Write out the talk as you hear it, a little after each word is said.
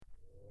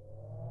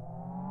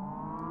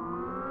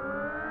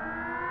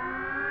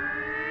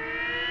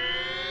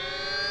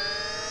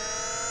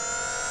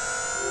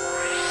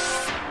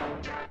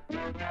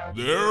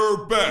They're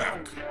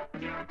back.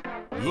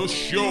 The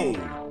show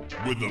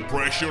with the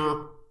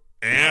Pressure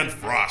and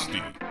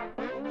Frosty.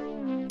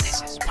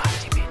 This is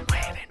what you've been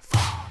waiting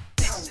for.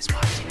 This is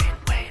what you've been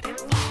waiting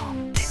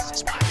for. This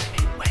is what you've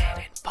been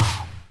waiting for.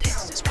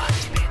 This is what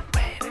you've been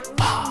waiting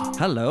for.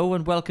 Hello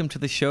and welcome to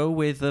the show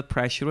with the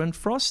Pressure and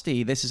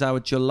Frosty. This is our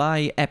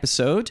July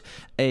episode.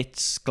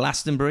 It's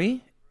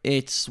Glastonbury,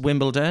 it's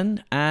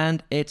Wimbledon,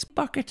 and it's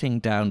bucketing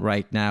down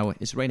right now.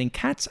 It's raining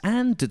cats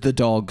and the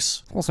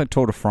dogs. Also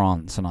Tour de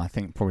France, and I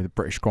think probably the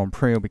British Grand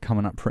Prix will be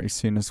coming up pretty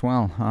soon as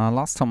well.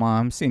 Last time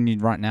I'm seeing you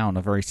right now on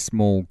a very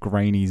small,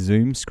 grainy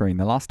Zoom screen.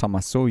 The last time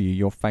I saw you,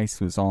 your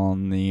face was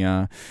on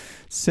the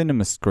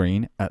cinema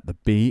screen at the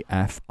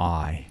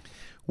BFI.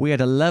 We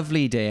had a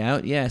lovely day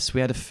out. Yes, we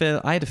had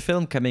I had a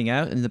film coming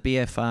out in the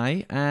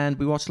BFI, and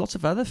we watched lots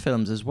of other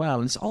films as well.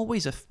 And it's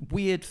always a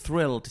weird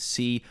thrill to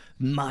see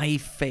my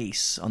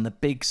face on the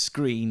big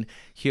screen,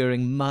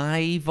 hearing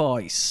my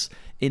voice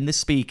in the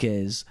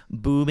speakers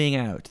booming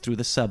out through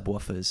the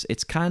subwoofers.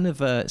 It's kind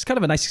of a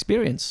nice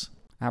experience.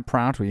 How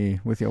proud were you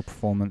with your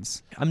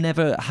performance? I'm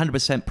never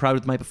 100% proud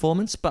of my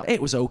performance, but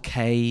it was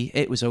okay.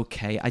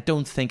 I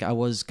don't think I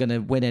was going to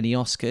win any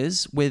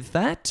Oscars with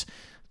that.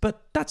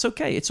 But that's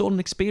okay. It's all an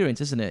experience,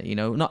 isn't it? You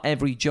know, not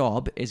every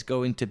job is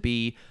going to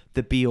be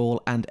the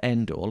be-all and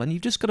end-all. And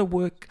you've just got to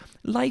work.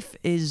 Life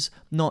is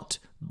not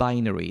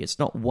binary. It's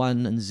not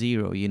 1 and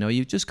 0, you know.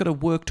 You've just got to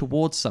work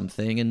towards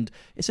something. And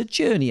it's a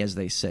journey, as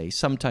they say.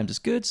 Sometimes it's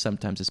good,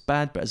 sometimes it's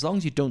bad. But as long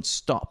as you don't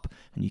stop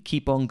and you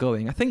keep on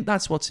going, I think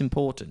that's what's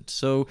important.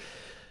 So,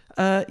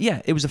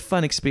 it was a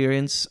fun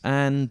experience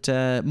and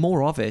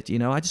more of it, you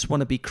know. I just want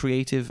to be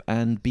creative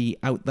and be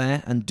out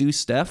there and do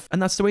stuff,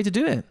 and that's the way to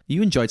do it.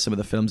 You enjoyed some of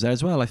the films there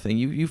as well, I think.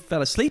 You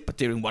fell asleep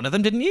during one of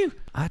them, didn't you?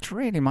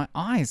 My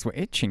eyes were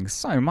itching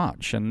so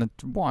much, and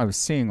what I was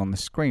seeing on the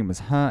screen was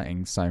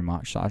hurting so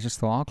much that I just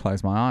thought, I'll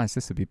close my eyes,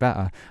 this would be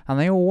better. And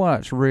they all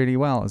worked really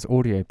well as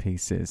audio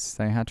pieces.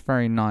 They had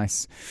very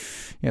nice,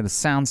 the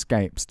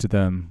soundscapes to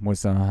them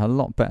was a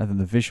lot better than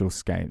the visual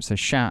scapes. So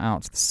shout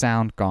out to the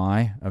sound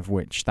guy, of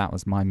which that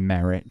was my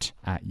merit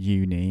at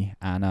uni,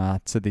 and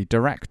to the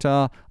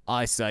director,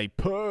 I say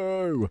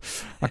poo.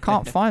 I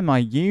can't find my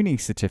uni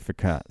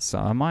certificate, so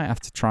I might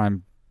have to try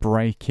and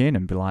break in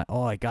and be like,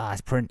 oh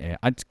guys, print it.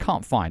 I just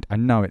can't find. I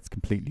know it's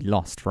completely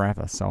lost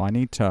forever, so I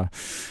need to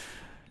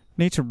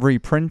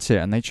reprint it,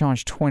 and they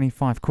charge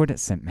 25 quid at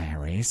St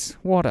Mary's.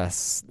 What a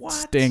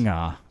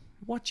stinger.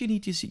 What do you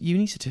need your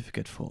uni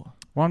certificate for?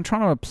 Well, I'm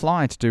trying to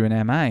apply to do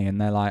an MA,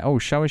 and they're like, oh,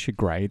 show us your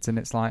grades. And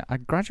it's like, I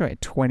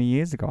graduated 20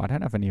 years ago. I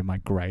don't have any of my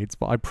grades,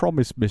 but I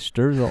promise,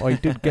 mister, that I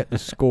did get the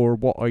score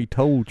of what I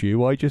told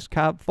you. I just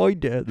can't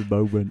find it at the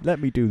moment.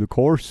 Let me do the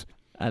course.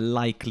 A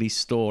likely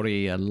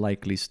story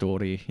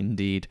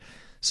indeed.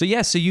 So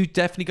you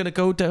definitely going to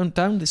go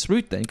down this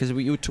route then? Because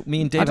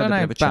me and Dave had a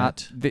bit of a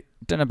chat.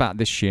 Don't know about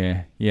this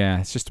year. Yeah,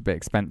 it's just a bit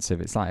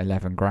expensive. It's like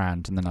 11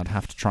 grand, and then I'd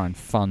have to try and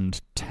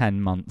fund 10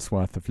 months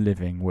worth of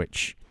living,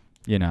 which,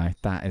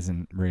 that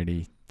isn't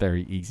really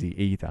very easy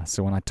either.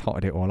 So when I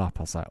totted it all up,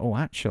 I was like, oh,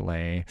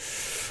 actually,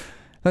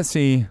 let's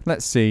see.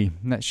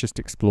 Let's just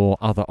explore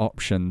other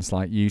options,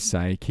 like you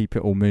say. Keep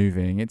it all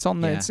moving. It's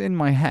in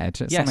my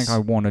head. It's something I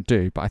want to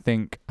do, but I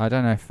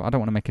don't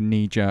want to make a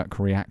knee-jerk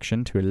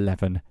reaction to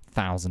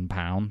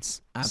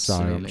 £11,000.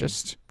 Absolutely.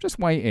 So just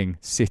waiting.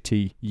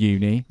 City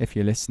Uni, if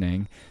you're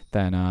listening,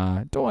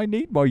 then do I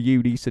need my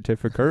uni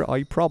certificate?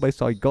 I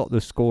promise I got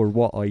the score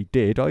what I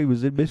did. I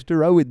was in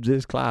Mr.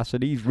 Owens' class,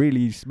 and he's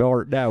really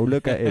smart now.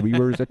 Look at him. He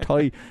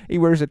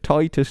wears a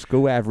tie to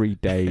school every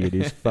day, and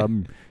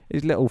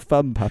his little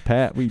thumb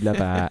puppet. We love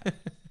that.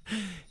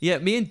 Yeah,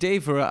 me and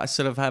Dave were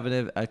sort of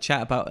having a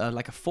chat about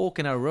like a fork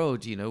in our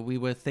road. You know, we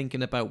were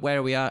thinking about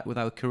where we are with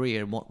our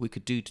career and what we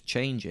could do to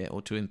change it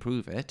or to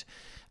improve it.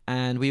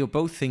 And we were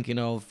both thinking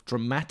of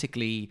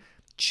dramatically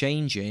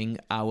changing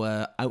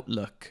our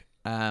outlook.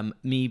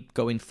 Me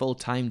going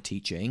full-time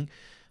teaching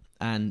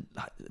and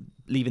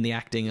leaving the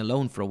acting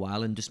alone for a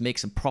while and just make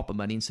some proper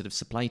money instead of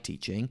supply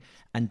teaching.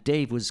 And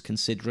Dave was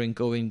considering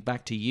going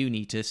back to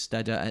uni to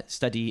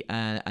study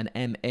an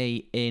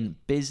MA in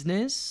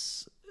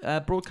business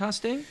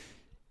broadcasting.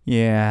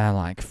 Yeah,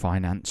 like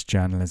finance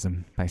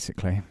journalism,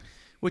 basically.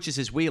 Which is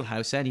his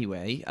wheelhouse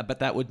anyway, but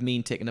that would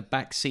mean taking a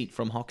back seat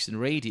from Hoxton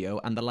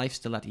Radio and the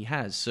lifestyle that he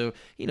has. So,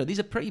 these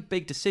are pretty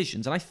big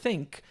decisions. And I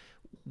think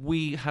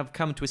we have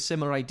come to a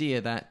similar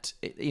idea that,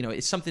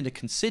 it's something to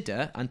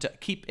consider and to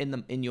keep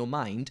in your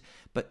mind,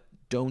 but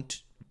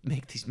don't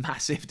make these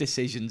massive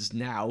decisions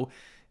now.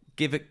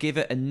 Give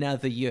it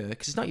another year,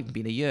 because it's not even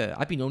been a year.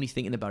 I've been only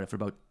thinking about it for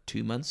about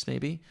 2 months,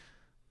 maybe.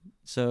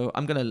 So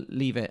I'm going to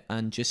leave it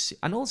and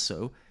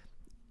also,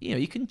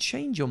 you can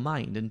change your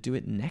mind and do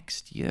it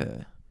next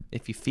year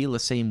if you feel the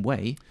same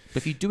way. But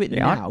if you do it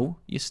now,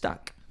 you're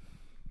stuck.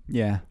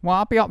 Yeah, well,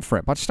 I'll be up for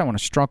it, but I just don't want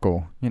to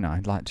struggle,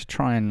 like to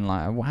try and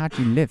well, how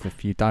do you live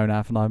if you don't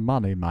have no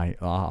money, mate?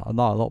 I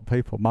know a lot of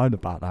people moan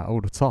about that all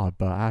the time,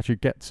 but how do you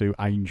get to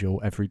Angel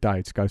every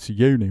day to go to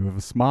uni with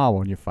a smile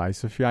on your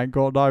face if you ain't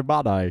got no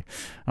money?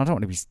 I don't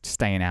want to be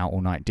staying out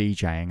all night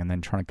DJing and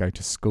then trying to go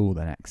to school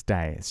the next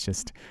day. It's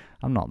just,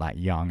 I'm not that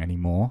young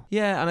anymore.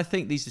 Yeah, and I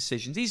think these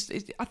decisions,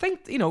 I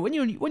think, when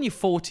you're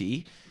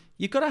 40,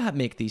 you've got to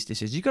make these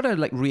decisions. You've got to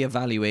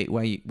reevaluate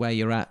where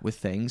you're at with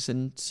things,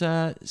 and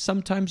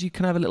sometimes you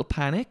can have a little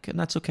panic, and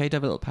that's okay to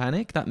have a little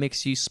panic. That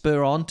makes you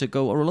spur on to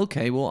go, well,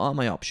 okay, what are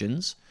my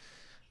options?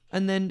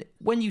 And then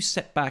when you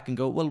sit back and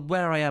go, well,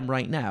 where I am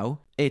right now,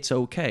 it's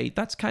okay.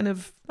 That's kind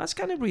of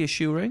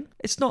reassuring.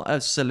 It's not a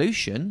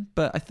solution,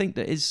 but I think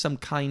there is some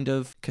kind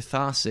of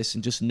catharsis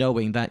in just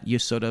knowing that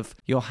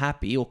you're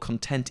happy or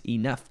content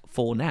enough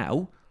for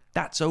now.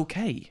 That's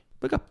okay.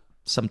 We've got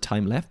some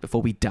time left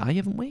before we die,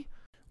 haven't we?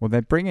 Well,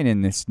 they're bringing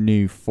in this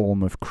new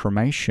form of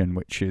cremation,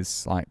 which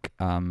is like...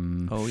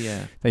 oh,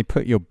 yeah. They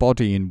put your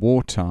body in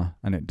water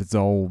and it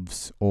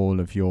dissolves all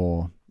of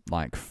your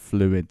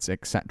fluids,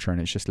 etc.,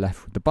 and it's just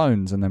left with the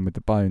bones, and then with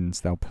the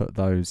bones they'll put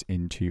those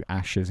into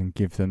ashes and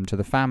give them to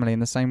the family in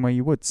the same way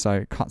you would. So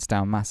it cuts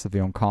down massively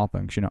on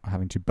carbon because you're not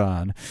having to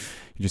burn.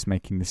 You're just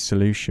making this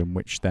solution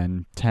which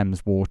then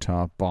Thames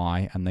Water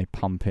buy and they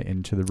pump it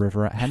into the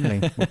river at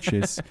Henley, which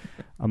is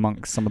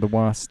amongst some of the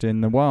worst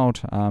in the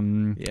world.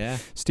 Yeah.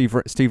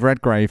 Steve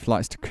Redgrave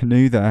likes to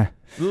canoe there.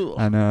 Ugh.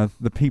 And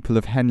the people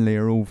of Henley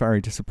are all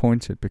very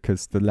disappointed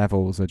because the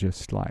levels are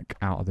just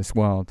out of this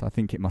world. I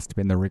think it must have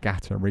been the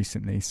regatta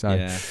recently.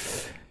 So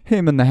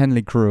him and the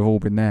Henley crew have all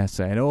been there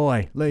saying,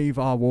 "Oi, leave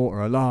our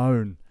water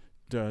alone."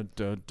 Da,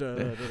 da, da,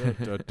 da,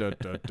 da, da,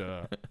 da,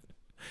 da.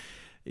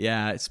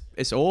 Yeah,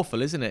 it's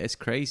awful, isn't it? It's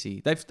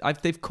crazy.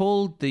 They've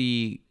called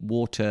the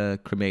water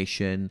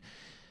cremation.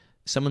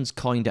 Someone's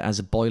coined it as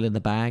a boil in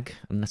the bag,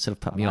 and that sort of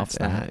put me off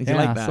there. Yeah,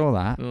 like I that? saw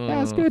that. Oh. Yeah,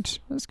 that's good.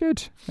 That's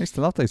good. I used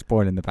to love those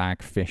boil in the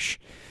bag fish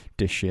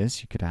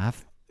dishes you could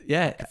have.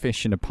 Yeah.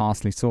 Fish in a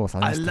parsley sauce.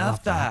 I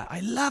love that. I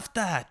love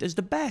that. It's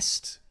the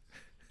best.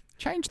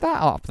 Change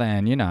that up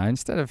then,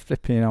 instead of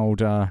flipping old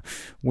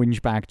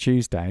whinge bag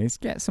Tuesdays,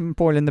 get some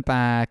boil in the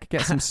bag,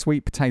 get some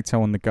sweet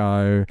potato on the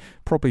go.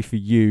 Probably for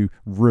you,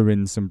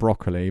 ruin some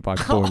broccoli by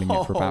boiling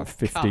it for about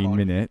 15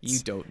 minutes. You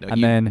don't know.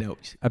 And then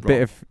a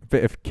bit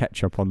of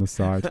ketchup on the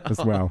side as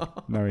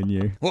well, knowing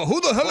you. Well,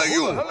 who the hell are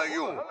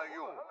you?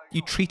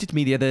 You treated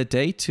me the other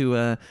day to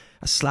a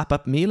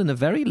slap-up meal in a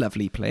very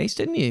lovely place,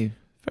 didn't you?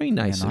 Very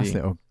nice of nice you.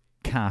 Little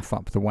cafe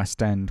up the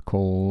West End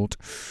called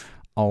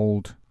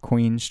Old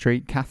Queen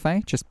Street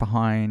Cafe, just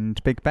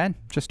behind Big Ben,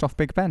 just off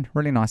Big Ben.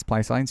 Really nice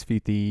place. I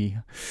interviewed the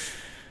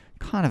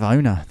kind of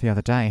owner the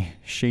other day,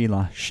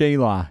 Sheila.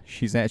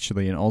 She's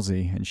actually an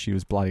Aussie, and she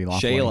was bloody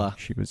lovely. Sheila.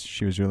 She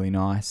was really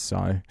nice.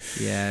 So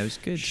yeah, it was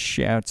good.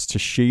 Shouts to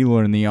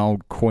Sheila and the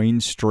old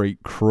Queen Street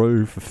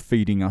crew for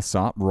feeding us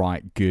up.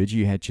 Right, good.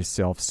 You had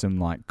yourself some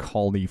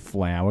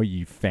cauliflower,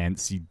 you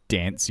fancy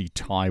dancy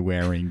tie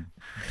wearing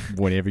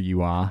whatever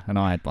you are, and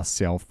I had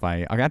myself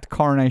I had the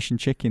coronation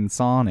chicken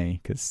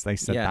sarnie because they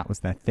said that was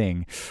their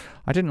thing.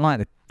 I didn't like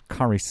the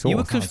curry sauce. You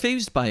were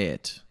confused by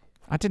it.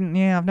 I didn't.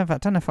 Yeah, I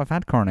don't know if I've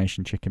had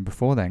coronation chicken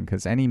before then,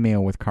 because any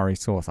meal with curry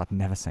sauce I'd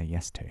never say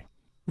yes to.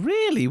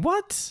 Really?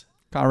 What?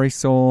 Curry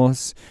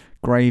sauce,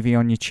 gravy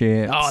on your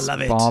chips. Oh, I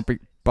love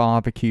it.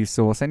 Barbecue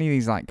sauce, any of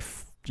these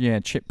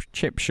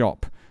chip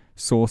shop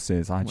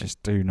sauces I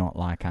just do not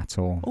like at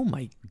all. Oh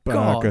my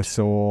god. Burger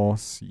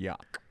sauce, yuck.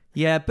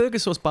 Yeah, burger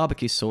sauce,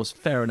 barbecue sauce,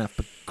 fair enough.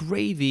 But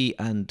gravy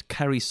and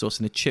curry sauce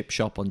in a chip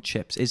shop on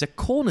chips is a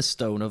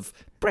cornerstone of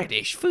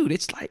British food.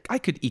 It's like I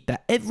could eat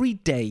that every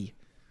day.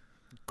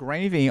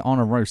 Gravy on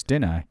a roast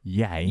dinner,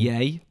 yay.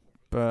 Yay.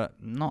 But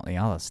not the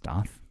other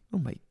stuff. Oh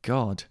my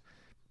god.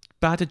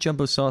 Battered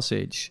jumbo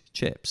sausage,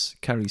 chips,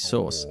 curry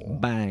sauce,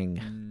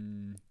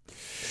 bang.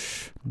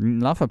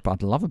 Love a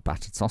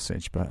battered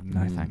sausage, but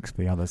no thanks for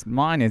the others.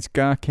 Mine is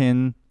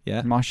gherkin,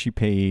 mushy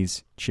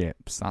peas,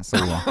 chips. That's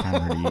all I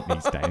can really eat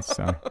these days.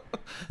 So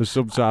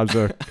sometimes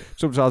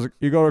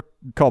you got a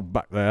cob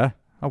back there.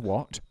 A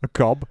what? A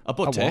cob? A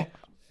butty.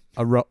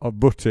 A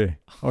butty.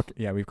 Okay,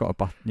 yeah, we've got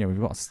we've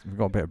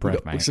got a bit of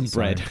bread, mate. Some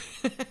bread.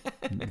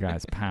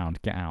 Guys,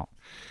 pound, get out.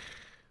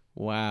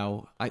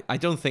 Wow. I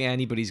don't think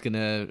anybody's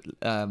gonna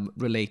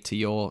relate to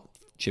your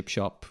chip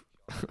shop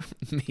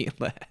meal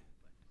there.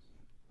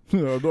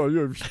 No,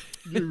 you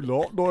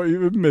lot, not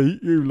even me.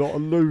 You lot are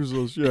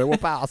losers. Yeah, what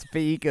about us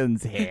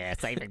vegans here,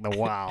 saving the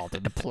world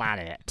and the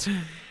planet?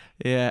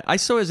 Yeah, I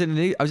was in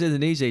the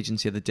news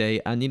agency the other day,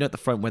 and at the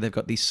front where they've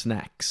got these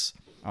snacks.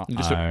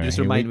 Just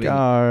remind me.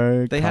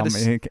 They had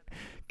a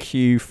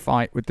queue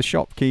fight with the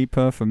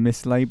shopkeeper for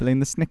mislabeling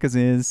the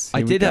Snickerses.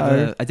 I did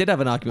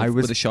have an argument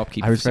with the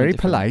shopkeeper. I was very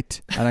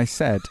polite, and I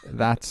said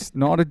that's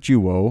not a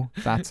duo.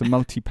 That's a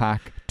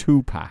multi-pack,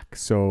 2-pack.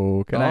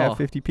 So can I have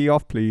 50p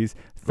off, please?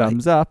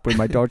 Thumbs up with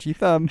my dodgy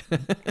thumb.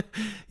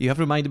 You have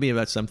reminded me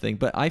about something,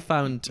 but I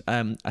found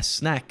a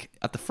snack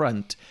at the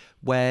front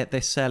where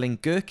they're selling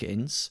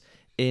gherkins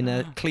in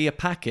a clear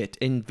packet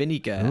in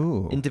vinegar.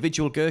 Ooh.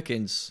 Individual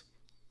gherkins.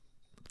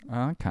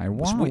 Okay,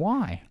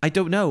 why? I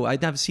don't know.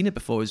 I'd never seen it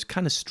before. It was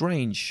kind of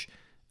strange.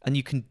 And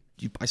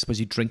I suppose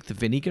you drink the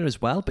vinegar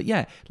as well. But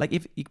yeah, like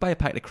if you buy a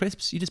packet of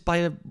crisps, you just buy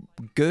a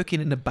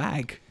gherkin in a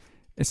bag.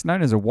 It's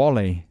known as a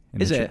Wally in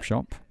the Is chip it?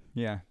 shop.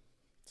 Yeah.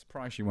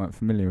 Surprised you weren't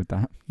familiar with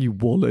that. You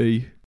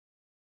Wally.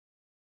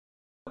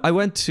 I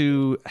went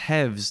to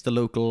Hev's, the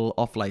local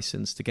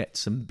off-license, to get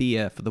some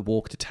beer for the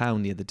walk to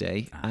town the other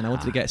day. And I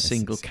wanted to get a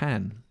single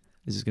can.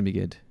 This is going to be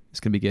good.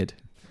 It's going to be good.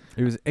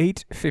 It was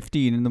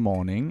 8:15 in the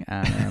morning,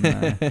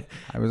 and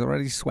I was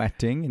already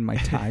sweating in my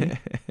tie.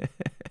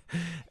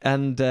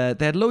 And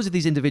they had loads of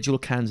these individual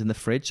cans in the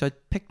fridge. So I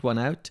picked one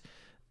out,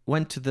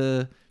 went to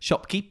the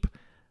shopkeep,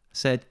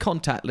 said,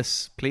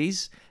 contactless,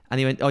 please. And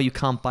he went, oh, you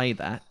can't buy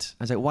that.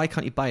 I was like, why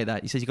can't you buy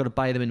that? He says, you've got to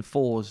buy them in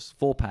four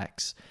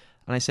packs.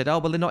 And I said, oh,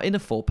 well, they're not in a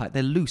 4-pack.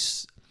 They're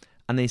loose.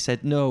 And they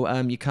said, no,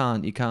 you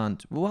can't.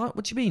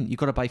 What do you mean? You've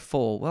got to buy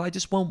 4. Well, I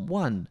just want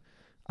one.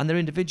 And they're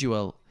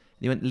individual.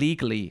 And he went,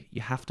 legally,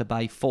 you have to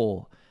buy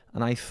 4.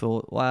 And I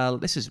thought, well,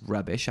 this is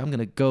rubbish. I'm going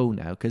to go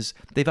now because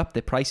they've upped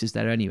their prices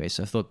there anyway.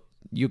 So I thought,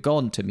 you're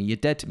gone to me. You're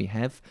dead to me,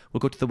 Hev. We'll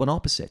go to the one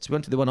opposite. So we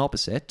went to the one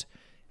opposite.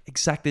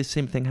 Exactly the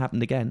same thing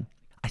happened again.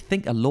 I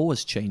think a law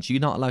has changed.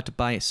 You're not allowed to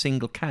buy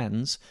single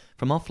cans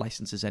from off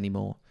licenses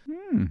anymore.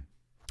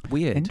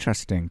 Weird.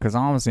 Interesting, because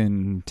I was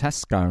in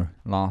Tesco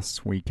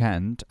last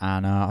weekend,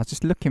 and I was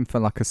just looking for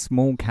like a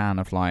small can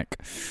of like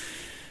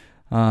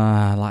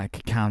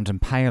Camden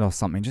Pale or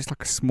something, just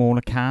like a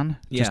smaller can,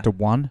 just a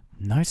one.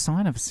 No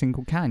sign of a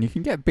single can. You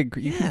can get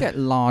can get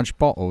large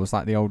bottles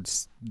like the old,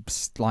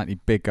 slightly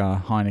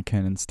bigger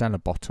Heineken and Stella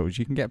bottles.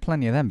 You can get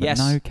plenty of them, but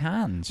no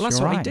cans. Well, that's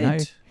You're what right. I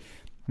did.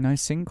 No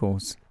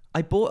singles.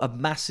 I bought a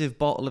massive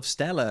bottle of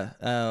Stella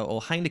or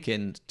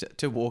Heineken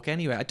to walk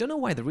anywhere. I don't know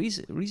why the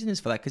reason is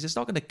for that, because it's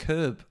not going to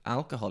curb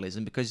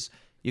alcoholism because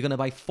you're going to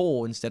buy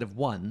 4 instead of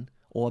 1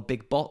 or a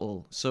big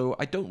bottle. So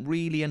I don't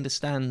really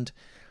understand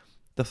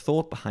the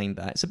thought behind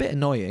that. It's a bit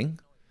annoying,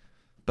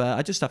 but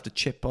I just have to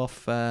chip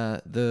off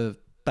that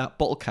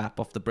bottle cap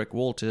off the brick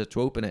wall to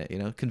open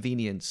it,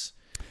 convenience.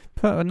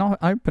 Put an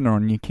opener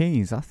on your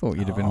keys. I thought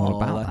you'd have been all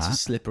about that. That's a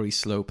slippery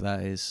slope,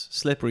 that is.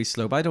 Slippery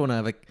slope. I don't want to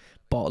have a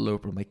bottle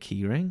opener on my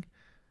keyring.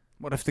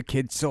 What if the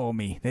kids saw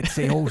me? They'd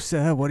say, oh,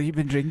 sir, what have you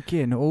been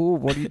drinking? Oh,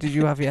 what did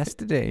you have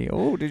yesterday?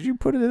 Oh, did you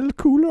put a little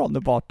cooler on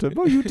the bottom?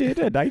 Oh, you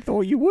didn't. I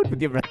thought you would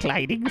with your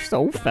reclining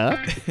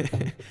sofa.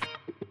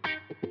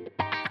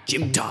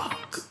 Gym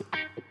Talk.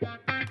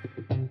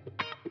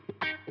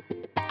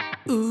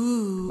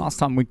 Last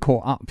time we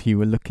caught up, you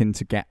were looking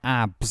to get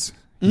abs.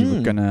 You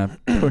were going to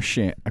push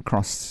it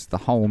across the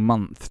whole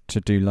month to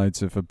do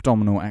loads of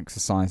abdominal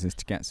exercises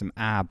to get some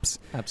abs.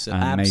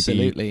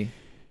 Absolutely. Maybe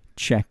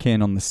check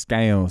in on the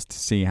scales to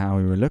see how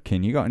we were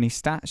looking. You got any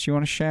stats you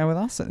want to share with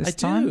us at this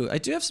time? I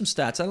do have some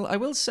stats. I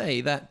will say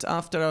that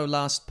after our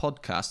last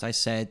podcast, I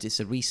said it's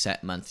a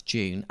reset month,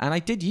 June, and I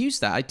did use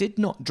that. I did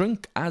not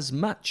drink as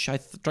much. I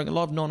drank a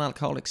lot of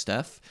non-alcoholic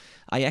stuff.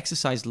 I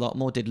exercised a lot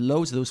more, did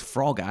loads of those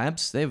frog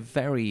abs. They're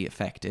very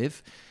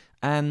effective.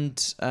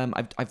 And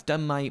I've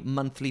done my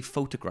monthly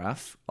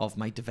photograph of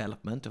my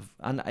development,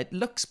 and it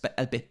looks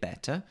a bit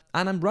better.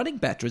 And I'm running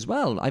better as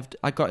well.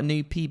 I've got a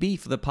new PB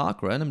for the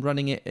park run. I'm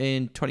running it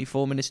in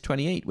 24 minutes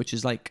 28, which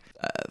is like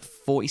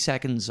 40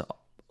 seconds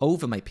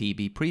over my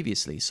PB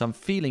previously. So I'm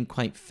feeling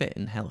quite fit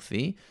and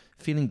healthy,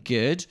 feeling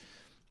good.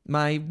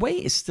 My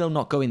weight is still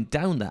not going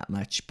down that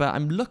much, but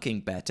I'm looking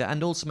better.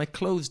 And also my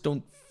clothes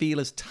don't feel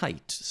as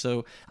tight.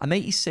 So I'm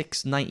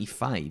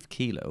 96.95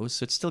 kilos,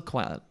 so it's still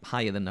quite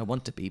higher than I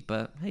want to be,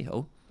 but hey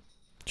ho.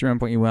 Do you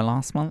remember what you were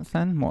last month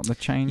then? What the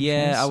change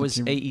Yeah, was?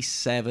 I was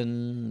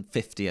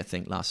 87.50 I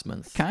think last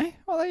month. Okay,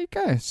 well there you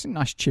go. It's a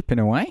nice chipping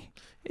away.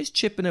 It's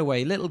chipping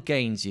away, little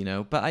gains,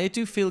 but I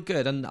do feel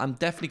good, and I'm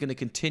definitely going to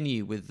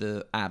continue with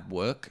the ab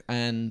work,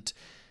 and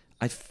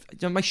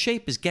my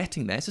shape is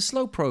getting there. It's a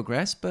slow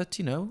progress, but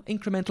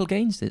incremental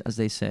gains, as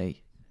they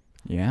say.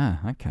 Yeah,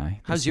 okay.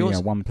 How's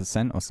yours?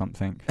 1% or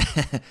something.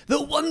 The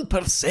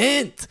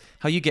 1%!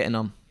 How are you getting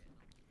on?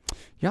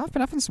 Yeah, I've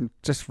been having some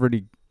just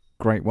really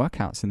great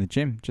workouts in the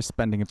gym, just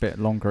spending a bit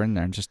longer in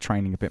there and just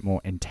training a bit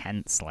more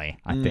intensely,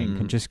 I think,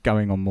 and just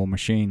going on more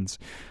machines.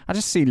 I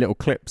just see little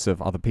clips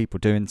of other people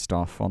doing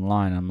stuff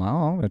online. I'm like,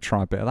 I'm going to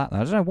try a bit of that.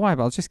 I don't know why,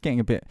 but I was just getting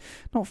a bit,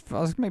 I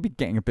was maybe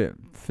getting a bit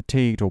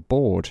fatigued or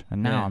bored,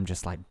 and now I'm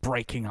just like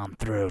breaking on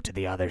through to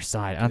the other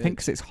side. And I think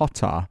because it's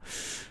hotter,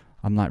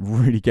 I'm like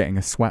really getting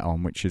a sweat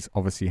on, which is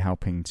obviously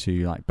helping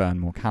to like burn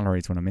more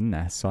calories when I'm in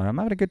there. So I'm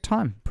having a good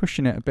time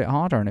pushing it a bit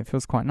harder, and it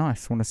feels quite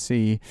nice. I want to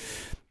see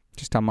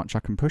just how much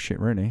I can push it,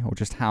 really, or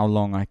just how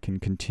long I can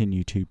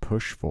continue to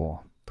push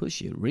for.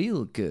 Push it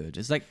real good.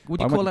 It's like,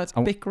 would you call that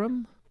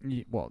Bikram?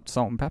 What,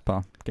 salt and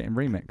pepper getting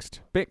remixed?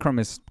 Bikram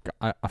is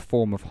a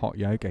form of hot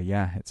yoga.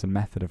 Yeah, it's a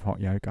method of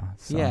hot yoga.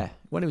 So. Yeah,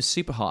 when it was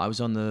super hot, I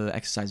was on the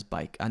exercise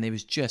bike, and it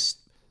was just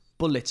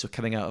bullets were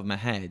coming out of my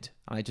head.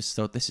 And I just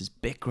thought, this is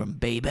Bikram,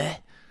 baby.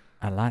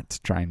 I like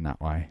to train that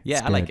way.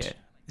 Yeah, I like it.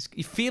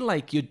 You feel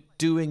like you're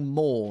doing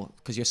more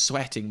because you're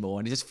sweating more,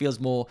 and it just feels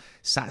more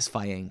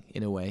satisfying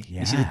in a way. Yeah,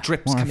 you see the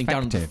drips more coming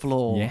down on the effective.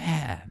 floor.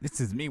 Yeah, this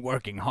is me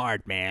working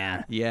hard,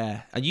 man.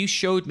 Yeah, and you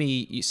showed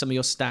me some of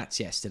your stats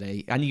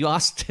yesterday, and you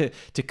asked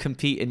to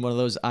compete in one of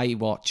those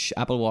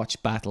Apple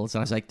Watch battles,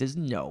 and I was like, "There's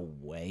no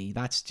way.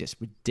 That's just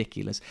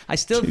ridiculous." I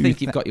still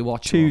think you've got your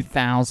watch wrong.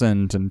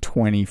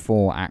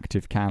 2,024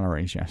 active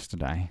calories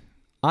yesterday.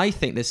 I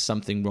think there's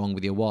something wrong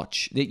with your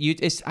watch.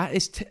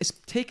 It's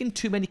taking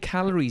too many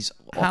calories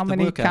off How the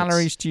many workouts.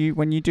 calories do you,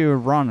 when you do a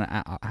run,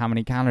 how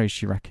many calories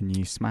do you reckon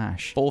you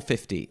smash?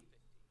 450.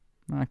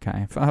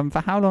 Okay.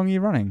 For how long are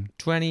you running?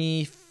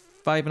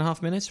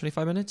 25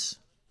 minutes.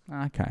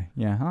 Okay.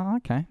 Yeah. Oh,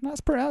 okay.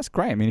 That's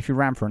great. I mean, if you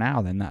ran for an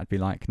hour, then that'd be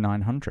like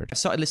 900. I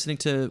started listening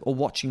to or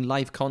watching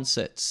live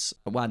concerts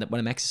when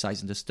I'm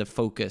exercising just to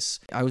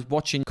focus. I was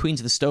watching Queens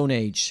of the Stone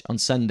Age on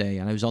Sunday,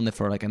 and I was on there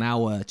for like an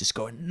hour just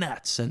going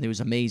nuts, and it was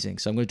amazing.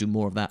 So I'm going to do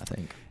more of that, I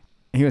think.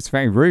 He was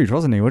very rude,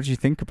 wasn't he? What did you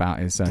think about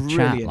his chat?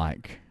 Brilliant.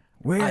 Like,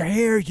 we're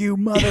here, you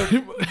mother.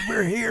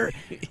 We're here.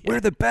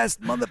 We're the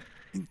best mother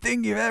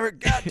thing you've ever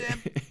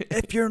goddamn.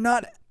 If you're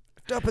not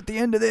up at the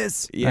end of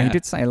this. Yeah. He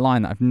did say a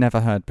line that I've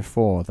never heard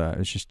before that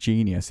was just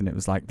genius, and it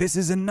was like, "This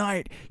is a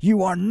night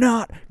you are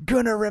not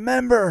gonna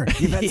remember.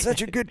 You've had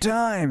such a good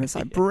time." It's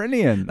like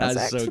brilliant. That's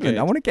so excellent. good.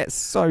 I want to get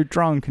so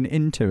drunk and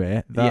into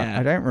it that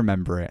I don't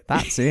remember it.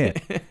 That's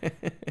it. Yeah,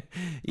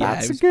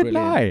 That's it a was good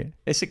brilliant. night.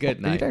 It's a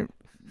good night.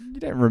 You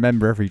don't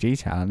remember every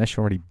detail unless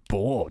you're already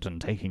bored and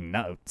taking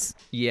notes.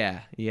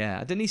 Yeah.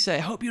 Didn't he say, "I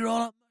hope you're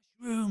all on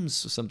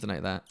mushrooms" or something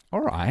like that?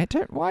 All right.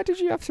 Why did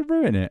you have to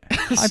ruin it?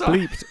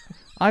 Sorry.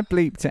 I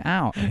bleeped it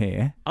out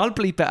here. I'll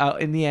bleep it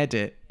out in the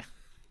edit.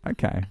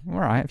 Okay,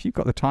 all right. If you've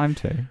got the time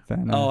to,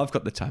 then. Oh, I've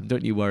got the time.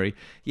 Don't you worry.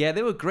 Yeah,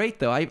 they were great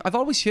though. I've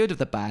always heard of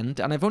the band,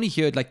 and I've only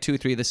heard like 2 or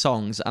 3 of the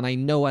songs, and I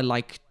know I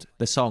liked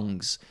the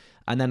songs.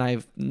 And then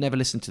I've never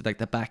listened to like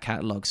the back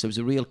catalogue, so it was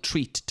a real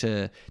treat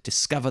to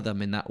discover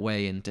them in that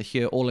way and to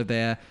hear all of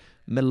their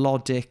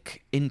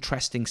melodic,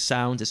 interesting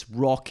sounds. It's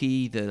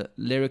rocky. The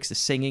lyrics, the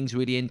singing's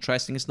really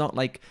interesting. It's not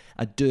like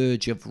a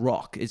dirge of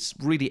rock. It's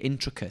really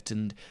intricate,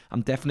 and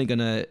I'm definitely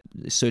gonna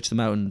search them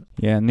out. And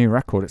yeah, new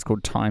record. It's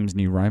called Times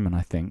New Roman,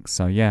 I think.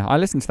 So yeah, I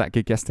listened to that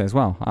gig yesterday as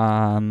well.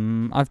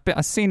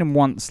 I've seen them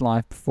once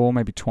live before,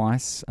 maybe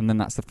twice, and then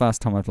that's the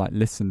first time I've like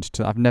listened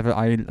to.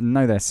 I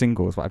know their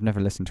singles, but I've never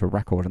listened to a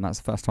record, and that's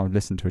the first time I've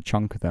listened to a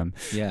chunk of them.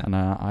 Yeah, and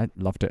I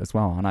loved it as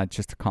well. And I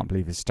just can't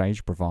believe his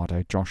stage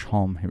bravado, Josh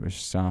Homme, who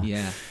was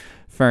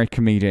very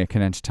comedic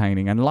and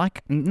entertaining, and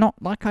not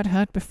like I'd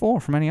heard before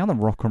from any other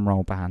rock and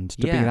roll band,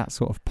 to be that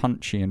sort of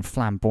punchy and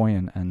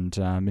flamboyant and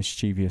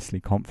mischievously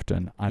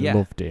confident. I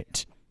loved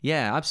it.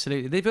 Yeah,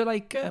 absolutely. They were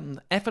like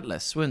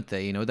effortless, weren't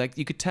they? You know, like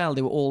you could tell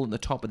they were all at the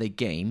top of their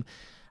game.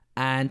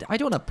 And I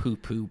don't want to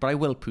poo-poo, but I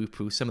will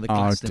poo-poo some of the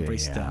Glastonbury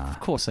stuff. Of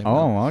course I will.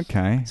 Oh,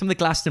 okay. Some of the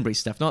Glastonbury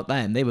stuff, not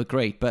them. They were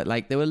great, but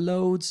like there were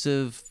loads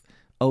of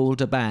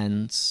older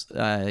bands,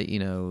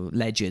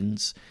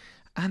 legends,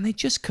 and they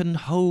just couldn't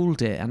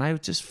hold it. And I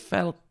just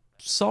felt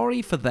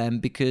sorry for them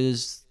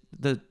because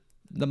the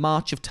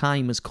march of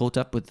time has caught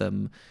up with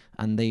them,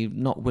 and they're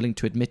not willing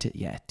to admit it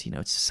yet. You know,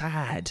 it's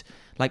sad.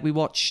 Like we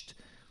watched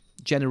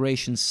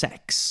Generation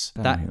Sex.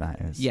 I don't know who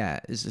that is. Yeah,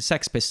 it's the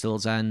Sex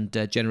Pistols and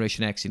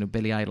Generation X,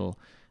 Billy Idol.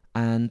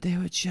 And they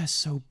were just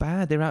so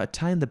bad. They were out of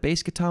time. The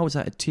bass guitar was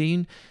out of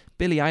tune.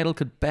 Billy Idol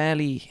could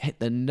barely hit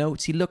the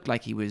notes. He looked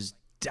like he was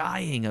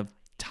dying of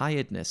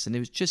tiredness, and it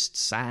was just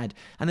sad.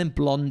 And then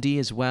Blondie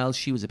as well.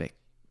 She was a bit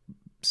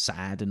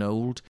sad and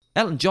old.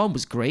 Elton John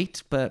was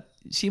great, but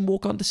see him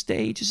walk on the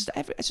stage.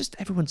 It's just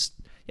everyone's...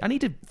 I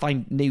need to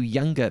find new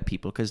younger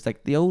people because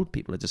like the old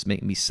people are just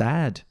making me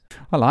sad.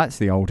 I liked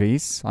the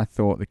oldies. I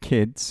thought the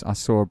kids. I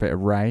saw a bit of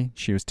Ray.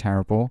 She was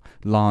terrible.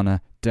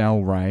 Lana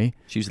Del Rey.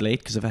 She was late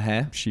because of her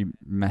hair. She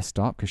messed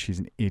up because she's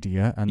an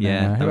idiot. And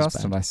yeah, then, who else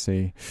did I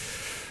see?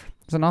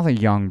 There's another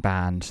young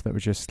band that were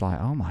just like,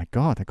 oh my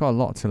God, they've got a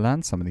lot to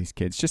learn, some of these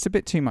kids. Just a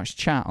bit too much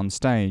chat on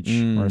stage,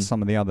 whereas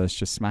some of the others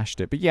just smashed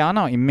it. But yeah, I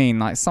know what you mean.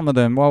 Like some of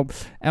them, well,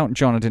 Elton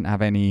John, I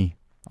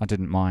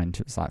didn't mind.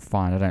 It was like,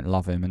 fine, I don't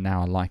love him, and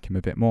now I like him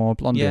a bit more.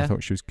 Blondie, I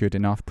thought she was good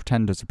enough.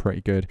 Pretenders are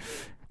pretty good.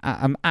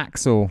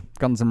 Axl,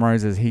 Guns N'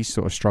 Roses, he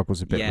sort of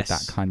struggles a bit with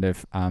that kind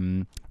of...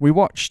 We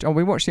watched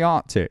the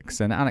Arctics,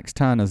 and Alex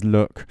Turner's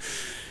look,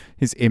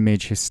 his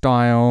image, his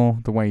style,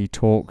 the way he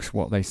talks,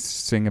 what they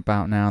sing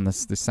about now, and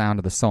the sound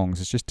of the songs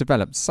has just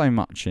developed so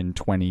much in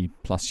 20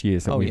 plus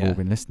years that we've all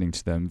been listening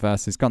to them,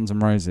 versus Guns N'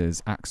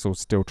 Roses, Axl's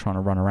still trying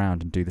to run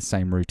around and do the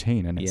same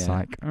routine, and it's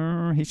like,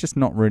 he's just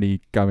not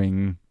really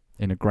going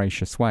in a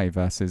gracious way,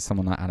 versus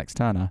someone like Alex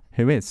Turner,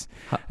 who is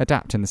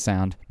adapting the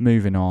sound,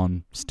 moving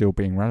on, still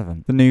being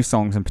relevant. The new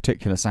songs in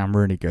particular sound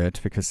really good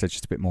because they're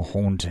just a bit more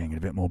haunting and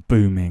a bit more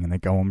booming, and they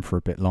go on for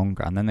a bit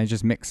longer, and then they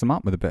just mix them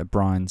up with a bit of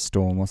Brian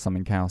Storm or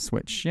something else,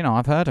 which,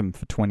 I've heard them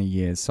for 20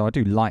 years, so I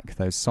do like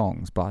those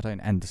songs, but I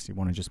don't endlessly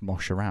want to just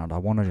mosh around. I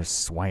want to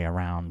just sway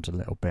around a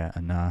little bit,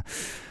 and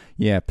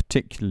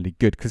particularly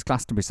good because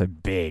Glastonbury's so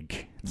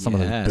big. Some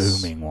of Yes.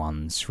 those booming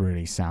ones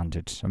really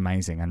sounded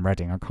amazing. And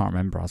Reading, I can't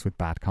remember. I was with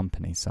Bad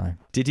Company, so.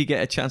 Did he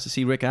get a chance to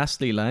see Rick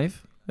Astley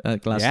live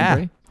at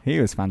Glastonbury? Yeah, he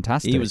was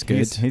fantastic. He was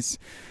good.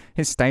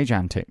 His stage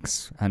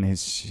antics and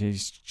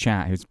his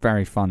chat, he was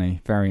very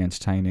funny, very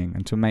entertaining.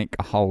 And to make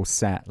a whole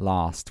set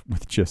last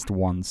with just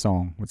one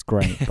song was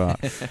great.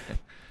 But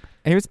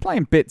he was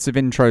playing bits of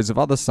intros of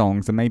other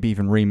songs and maybe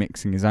even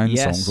remixing his own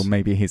songs, or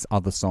maybe his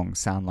other songs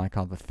sound like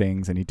other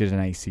things. And he did an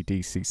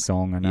AC/DC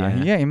song, and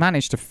he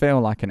managed to fill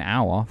like an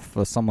hour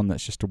for someone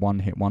that's just a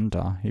one-hit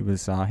wonder. He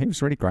was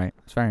really great.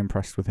 I was very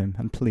impressed with him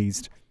and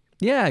pleased.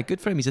 Yeah,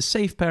 good for him. He's a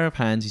safe pair of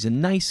hands. He's a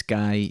nice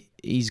guy.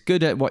 He's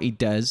good at what he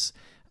does.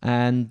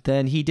 And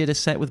then he did a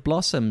set with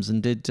Blossoms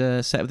and did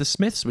a set with the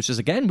Smiths, which was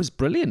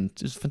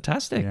brilliant. It was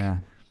fantastic. Yeah,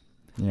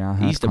 I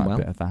heard He's done quite well. a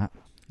bit of that.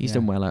 He's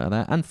done well out of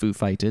that. And Foo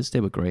Fighters, they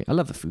were great. I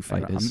love the Foo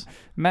Fighters.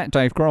 Met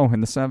Dave Grohl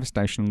in the service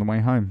station on the way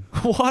home.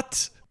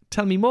 What?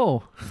 Tell me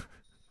more.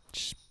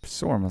 Just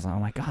saw him. I was like, oh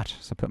my God.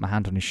 So I put my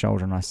hand on his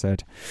shoulder and I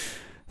said,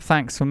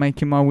 thanks for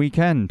making my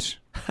weekend.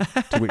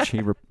 to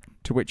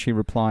which he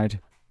replied,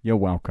 you're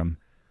welcome.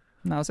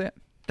 And that was it.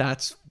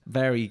 That's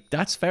very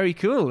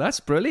cool.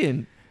 That's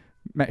brilliant.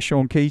 Met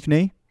Sean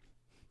Keaveney.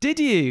 Did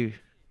you?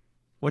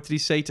 What did he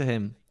say to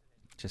him?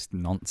 Just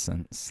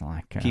nonsense.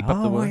 Like, Keep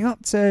up the what work. are you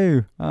up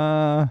to?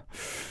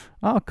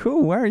 Oh,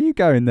 cool. Where are you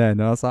going then?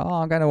 And I was like,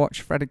 I'm going to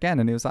watch Fred again.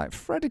 And he was like,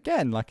 Fred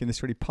again? Like in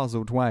this really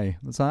puzzled way.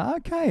 I was like,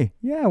 okay.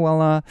 Yeah,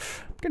 well, I'm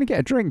going to get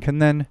a drink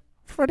and then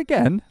Fred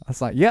again? I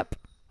was like, yep.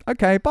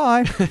 Okay,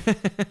 bye.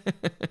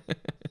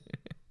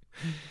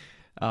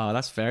 Oh,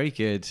 that's very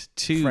good.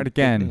 Fred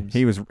again.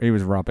 He was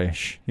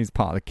rubbish. He's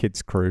part of the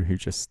kids' crew who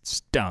just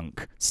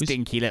stunk.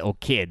 Stinky little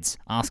kids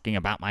asking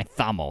about my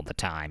thumb all the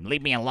time.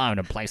 Leave me alone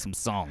and play some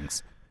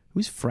songs.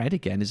 Who's Fred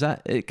again? Is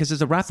that because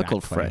there's a rapper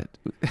called Fred?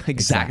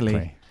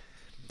 Exactly.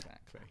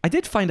 I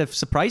did find a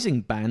surprising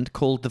band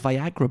called the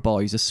Viagra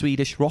Boys, a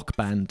Swedish rock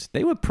band.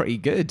 They were pretty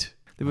good.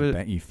 I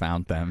bet you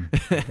found them.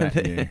 I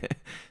bet you.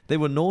 They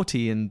were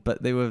naughty,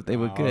 but they were good.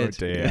 Oh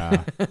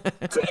dear.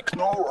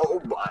 Techno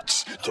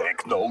robots,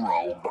 techno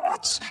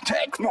robots,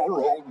 techno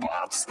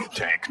robots,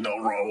 techno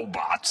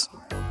robots.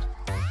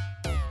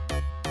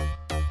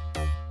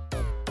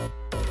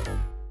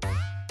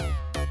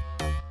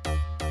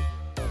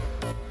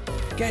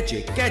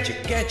 Gadget.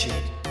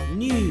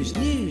 News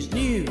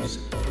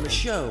from a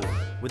show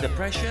with the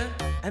Pressure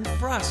and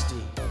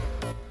Frosty.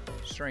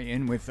 Straight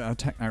in with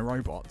techno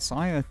robots.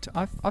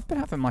 I've been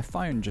having my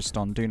phone just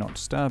on Do Not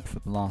Disturb for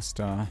the last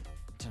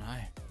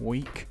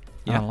week.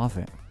 Yeah.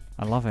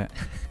 I love it.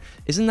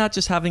 Isn't that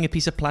just having a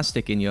piece of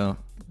plastic in your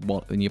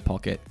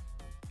pocket?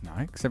 No,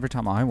 because every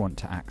time I want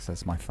to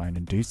access my phone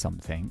and do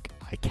something,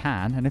 I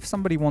can. And if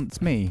somebody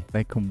wants me,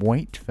 they can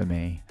wait for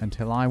me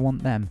until I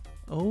want them.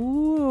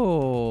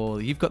 Oh,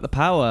 you've got the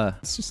power.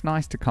 It's just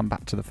nice to come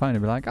back to the phone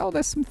and be like, oh,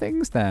 there's some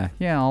things there.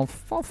 Yeah, I'll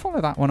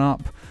follow that one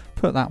up,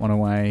 put that one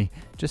away,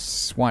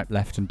 just swipe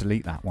left and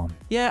delete that one.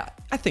 Yeah,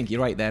 I think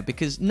you're right there,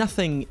 because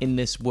nothing in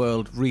this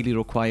world really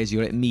requires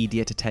your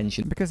immediate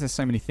attention. Because there's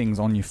so many things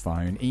on your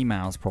phone,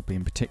 emails probably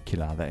in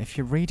particular, that if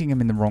you're reading them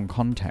in the wrong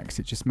context,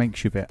 it just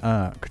makes you a bit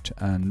irked,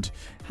 and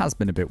has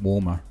been a bit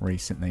warmer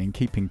recently, and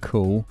keeping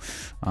cool.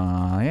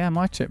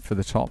 My tip for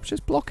the top,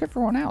 just block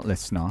everyone out,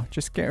 listener.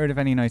 Just get rid of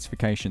any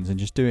notifications and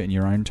just do it in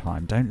your own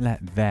time. Don't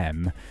let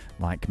them,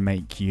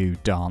 make you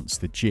dance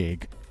the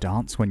jig.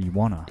 Dance when you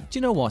wanna. Do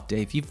you know what,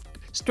 Dave?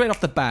 Straight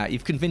off the bat,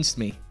 you've convinced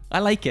me. I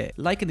like it.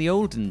 Like in the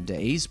olden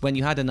days, when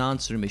you had an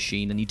answering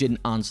machine and you didn't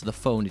answer the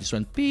phone, it just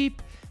went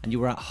beep, and you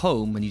were at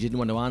home and you didn't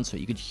want to answer it,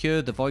 you could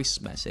hear the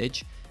voice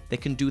message. They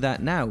can do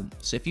that now.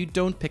 So if you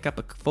don't pick up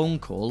a phone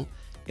call,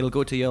 it'll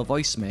go to your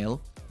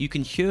voicemail. You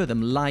can hear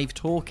them live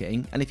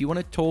talking, and if you want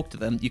to talk to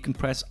them, you can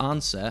press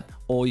answer,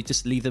 or you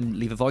just leave a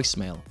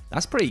voicemail.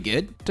 That's pretty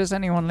good. Does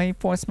anyone leave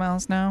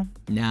voicemails now?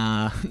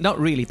 Nah, not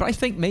really, but I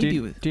think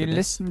maybe... Do you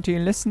listen to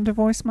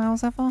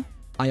voicemails ever?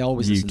 I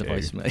always listen to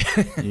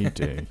voicemail. You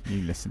do.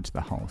 You listen to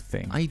the whole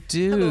thing. I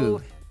do.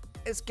 Hello,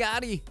 it's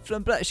Gary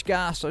from British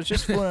Gas. I was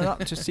just phoning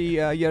up to see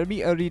your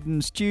meter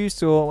readings due,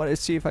 so I wanted to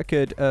see if I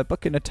could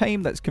book in a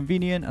time that's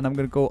convenient, and I'm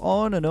going to go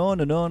on and on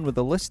and on with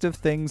a list of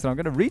things, and I'm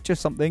going to read you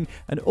something,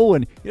 and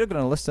Owen, you're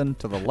going to listen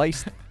to the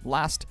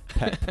last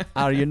pip.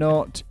 Are you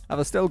not? Have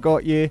I still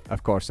got you?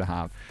 Of course I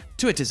have.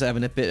 Twitter's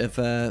having a bit of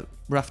a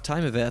rough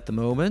time of it at the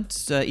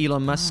moment.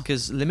 Elon Musk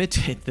has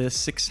limited the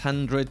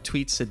 600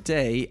 tweets a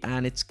day,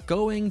 and it's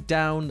going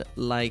down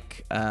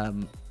like a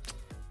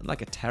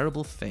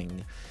terrible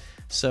thing.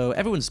 So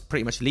everyone's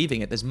pretty much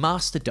leaving it. There's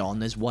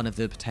Mastodon as one of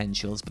the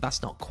potentials, but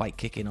that's not quite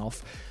kicking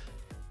off.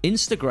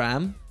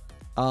 Instagram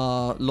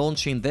are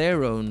launching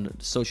their own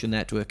social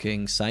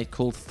networking site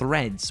called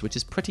Threads, which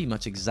is pretty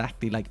much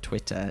exactly like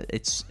Twitter.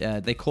 It's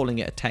they're calling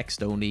it a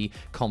text-only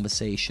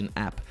conversation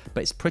app,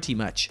 but it's pretty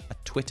much a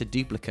Twitter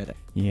duplicate.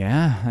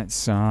 Yeah,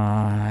 it's you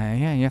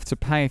have to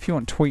pay if you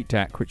want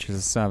TweetDeck, which is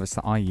a service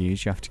that I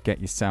use. You have to get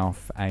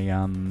yourself a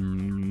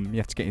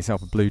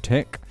blue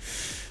tick.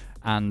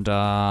 And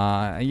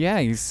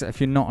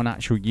if you're not an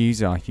actual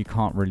user, you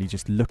can't really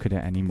just look at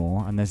it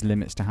anymore, and there's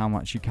limits to how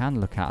much you can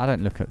look at. I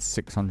don't look at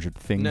 600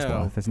 things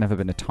worth. There's never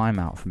been a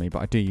timeout for me,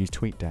 but I do use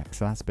TweetDeck,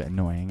 so that's a bit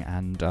annoying.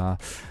 And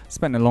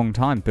spent a long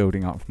time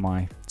building up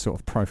my sort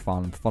of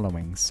profile and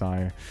following,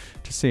 so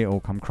to see it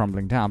all come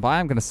crumbling down. But I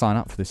am going to sign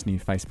up for this new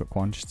Facebook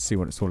one just to see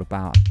what it's all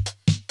about.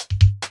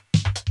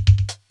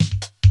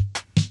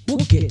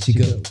 What gets you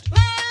goat?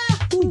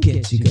 What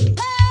gets you goat?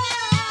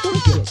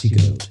 What gets you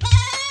goat?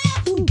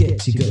 Who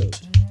gets you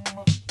goat?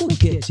 What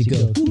gets you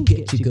goat? Who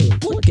gets you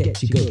goat? What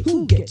gets you goat?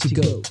 Who gets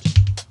you goat?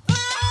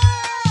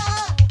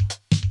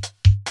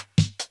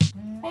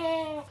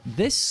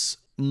 This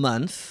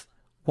month,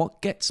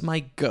 what gets my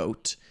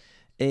goat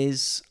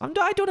is... I don't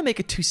want to make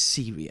it too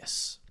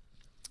serious,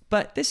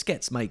 but this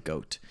gets my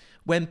goat.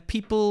 When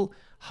people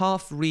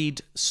half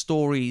read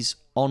stories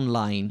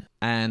online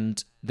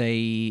and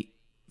they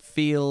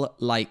feel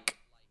like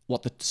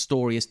what the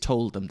story has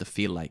told them to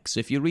feel like. So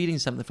if you're reading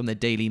something from the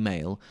Daily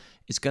Mail,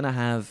 it's going to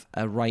have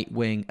a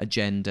right-wing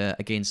agenda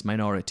against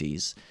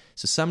minorities.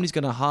 So somebody's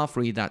going to half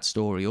read that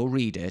story or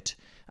read it,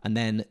 and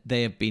then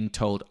they have been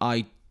told,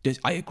 I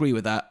agree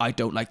with that, I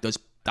don't like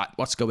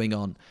what's going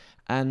on.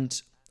 And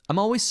I'm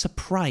always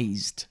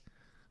surprised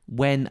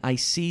when I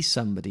see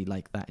somebody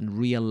like that in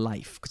real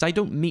life, because I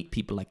don't meet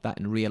people like that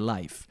in real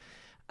life.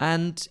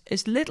 And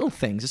it's little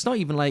things. It's not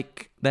even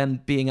like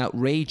them being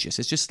outrageous.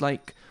 It's just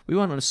like, we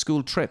went on a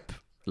school trip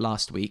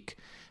last week,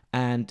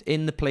 and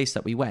in the place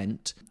that we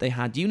went, they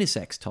had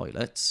unisex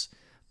toilets,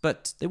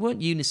 but they weren't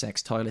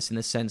unisex toilets in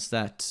the sense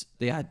that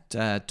they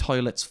had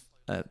toilets,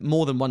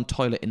 more than one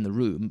toilet in the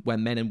room where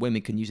men and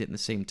women can use it at the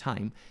same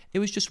time. It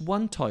was just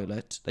one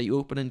toilet that you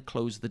open and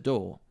close the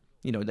door,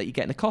 that you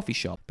get in a coffee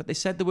shop. But they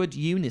said the word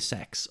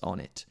unisex on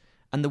it.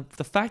 And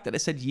the fact that it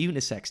said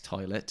unisex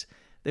toilet,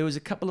 there was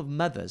a couple of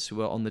mothers who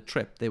were on the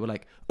trip. They were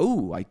like,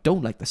 "Oh, I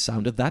don't like the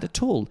sound of that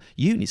at all.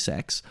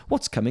 Unisex?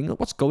 What's going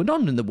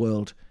on in the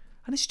world?"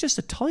 And it's just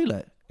a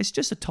toilet. It's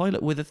just a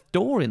toilet with a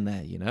door in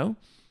there,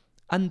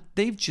 And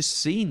they've just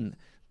seen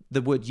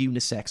the word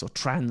unisex or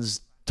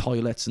trans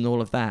toilets and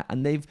all of that,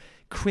 and they've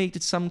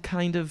created some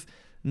kind of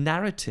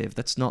narrative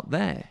that's not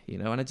there,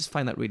 and I just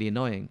find that really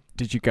annoying.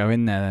 Did you go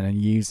in there then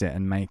and use it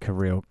and make a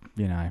real,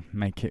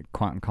 make it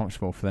quite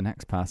uncomfortable for the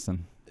next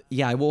person?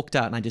 Yeah, I walked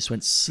out and I just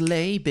went,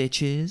 "Slay,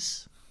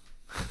 bitches."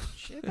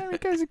 There he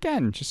goes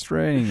again, just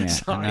ruining it.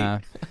 Sorry.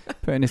 And,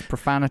 putting his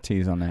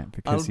profanities on it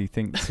because he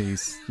thinks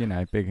he's,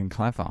 big and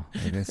clever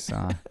with his,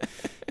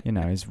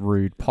 his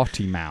rude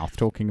potty mouth,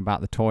 talking about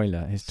the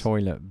toilet, his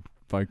toilet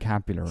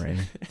vocabulary,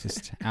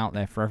 just out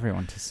there for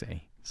everyone to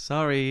see.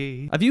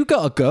 Sorry. Have you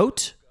got a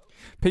goat?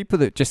 People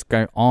that just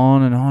go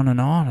on and on and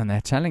on, and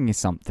they're telling you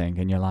something,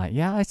 and you're like,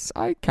 yeah, it's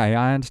okay,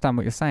 I understand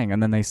what you're saying,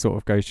 and then they sort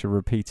of go to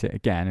repeat it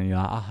again, and you're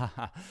like,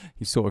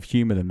 you sort of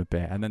humour them a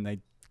bit, and then they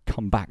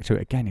come back to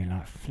it again, you're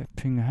like,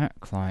 flipping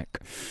heck, like,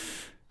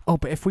 oh,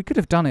 but if we could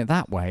have done it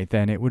that way,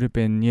 then it would have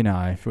been,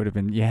 if it would have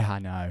been, yeah, I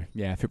know,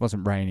 yeah, if it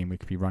wasn't raining, we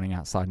could be running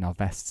outside in our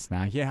vests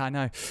now, yeah, I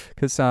know,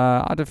 because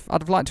I'd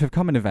have liked to have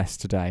come in a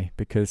vest today,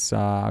 because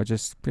I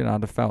just, I'd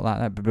have felt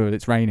that, but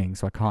it's raining,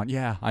 so I can't,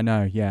 yeah, I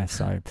know, yeah,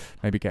 so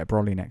maybe get a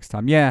brolly next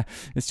time, yeah,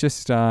 it's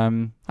just,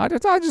 I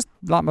just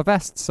like my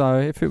vest, so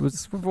if it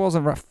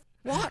wasn't rough,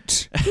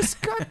 what? This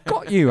guy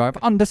got you. I've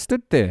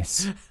understood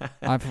this.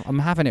 I'm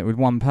having it with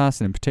one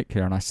person in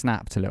particular, and I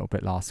snapped a little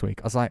bit last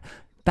week. I was like,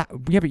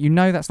 yeah, but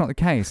that's not the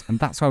case, and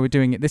that's why we're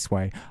doing it this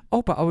way.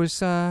 Oh, but I was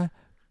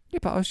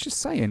just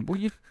saying. Well,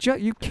 you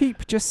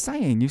keep just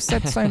saying. You've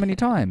said so many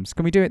times.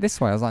 Can we do it this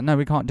way? I was like, no,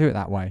 we can't do it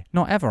that way.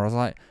 Not ever. I was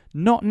like,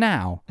 not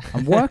now.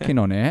 I'm working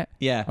on it.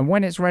 Yeah. And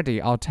when it's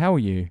ready, I'll tell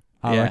you.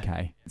 Oh, yeah.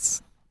 Okay.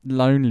 It's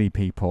lonely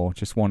people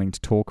just wanting to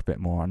talk a bit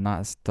more, and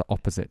that's the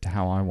opposite to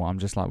how I want. I'm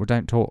just like, well,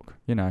 don't talk.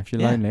 If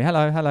you're lonely,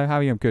 hello, how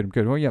are you? I'm good.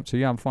 What are you up to?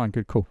 Yeah, I'm fine.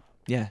 Good, cool.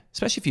 Yeah,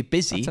 especially if you're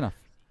busy. That's enough.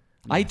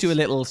 I do a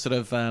little sort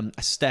of a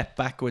step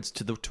backwards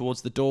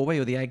towards the doorway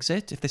or the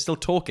exit. If they're still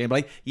talking, I'm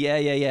like, yeah.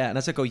 And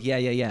as I go, yeah,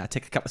 I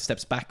take a couple of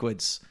steps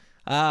backwards.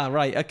 Ah,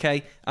 right,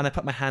 okay. And I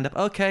put my hand up.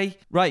 Okay,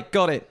 right,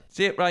 got it.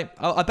 See it, right.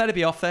 I better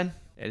be off then.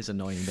 It is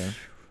annoying, though.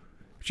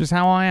 Which is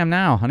how I am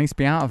now. I need to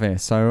be out of here.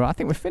 So I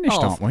think we're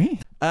finished, aren't we?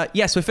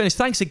 Yes, we're finished.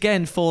 Thanks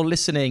again for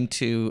listening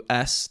to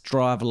us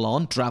travel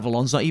on.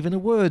 Travel-on's not even a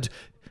word.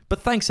 But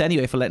thanks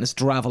anyway for letting us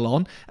travel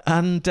on.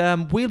 And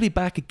we'll be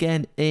back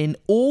again in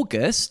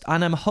August.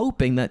 And I'm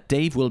hoping that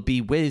Dave will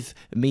be with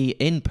me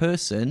in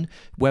person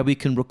where we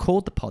can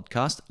record the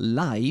podcast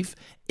live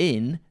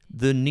in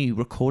the new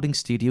recording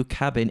studio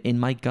cabin in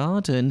my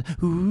garden.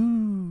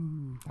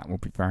 Ooh. That will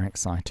be very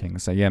exciting.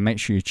 So yeah, make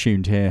sure you're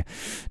tuned here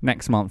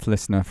next month,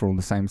 listener, for all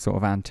the same sort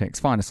of antics.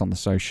 Find us on the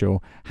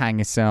social. Hang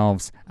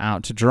yourselves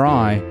out to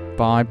dry.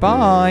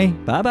 Bye-bye.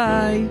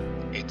 Bye-bye.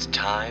 It's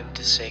time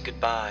to say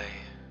goodbye.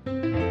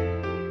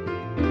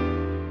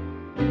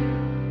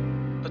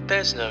 But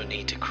there's no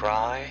need to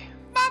cry.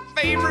 My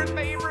favorite.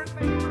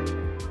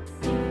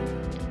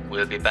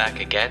 We'll be back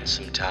again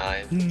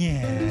sometime.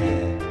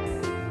 Yeah.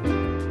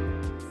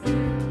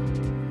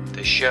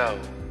 The show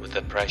with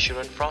the Pressure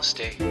and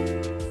Frosty.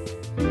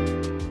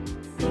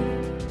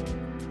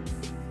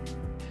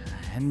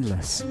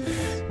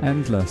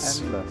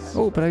 endless.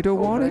 Oh, but I don't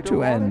want it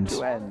to end.